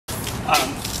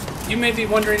You may be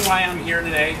wondering why I'm here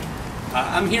today.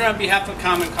 I'm here on behalf of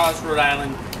Common Cause Rhode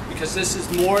Island because this is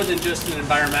more than just an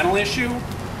environmental issue.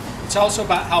 It's also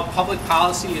about how public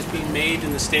policy is being made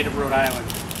in the state of Rhode Island.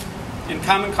 And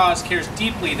Common Cause cares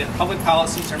deeply that public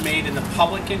policies are made in the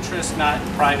public interest, not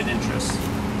private interest,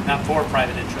 not for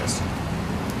private interest.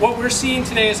 What we're seeing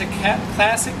today is a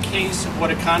classic case of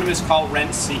what economists call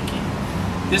rent seeking.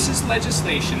 This is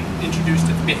legislation introduced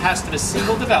at the behest of a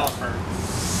single developer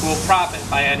who will profit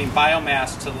by adding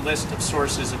biomass to the list of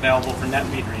sources available for net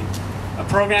metering, a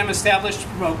program established to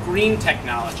promote green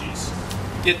technologies.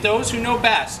 Yet those who know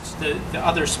best, the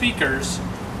other speakers,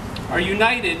 are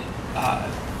united.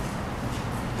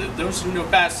 Those who know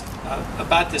best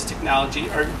about this technology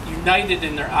are united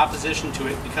in their opposition to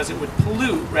it because it would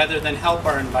pollute rather than help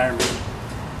our environment.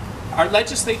 Our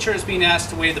legislature is being asked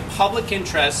to weigh the public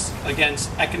interests against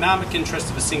economic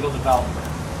interests of a single developer.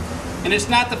 And it's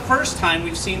not the first time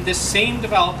we've seen this same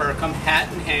developer come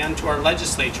hat in hand to our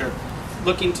legislature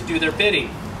looking to do their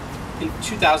bidding. In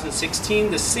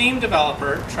 2016, the same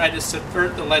developer tried to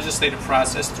subvert the legislative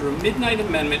process through a midnight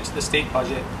amendment to the state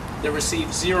budget that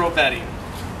received zero vetting.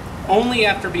 Only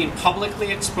after being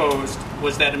publicly exposed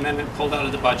was that amendment pulled out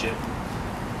of the budget.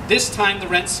 This time the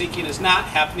rent seeking is not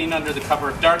happening under the cover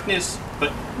of darkness,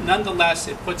 but nonetheless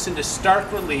it puts into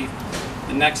stark relief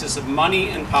the nexus of money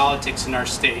and politics in our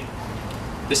state.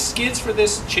 The skids for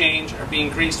this change are being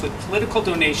greased with political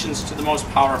donations to the most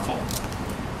powerful.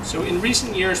 So in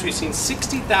recent years we've seen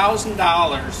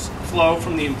 $60,000 flow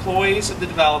from the employees of the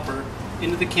developer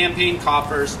into the campaign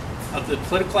coffers of the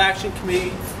Political Action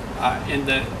Committee and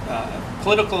the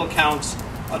political accounts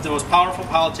of the most powerful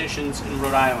politicians in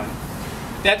Rhode Island.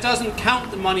 That doesn't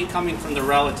count the money coming from the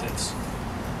relatives.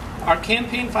 Our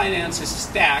campaign finance is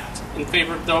stacked in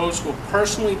favor of those who will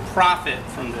personally profit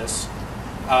from this,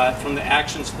 from the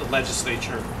actions of the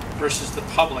legislature, versus the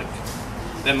public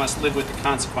that must live with the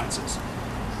consequences.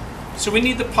 So we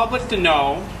need the public to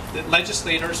know that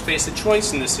legislators face a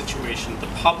choice in this situation, the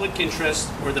public interest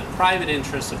or the private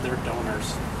interest of their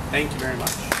donors. Thank you very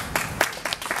much.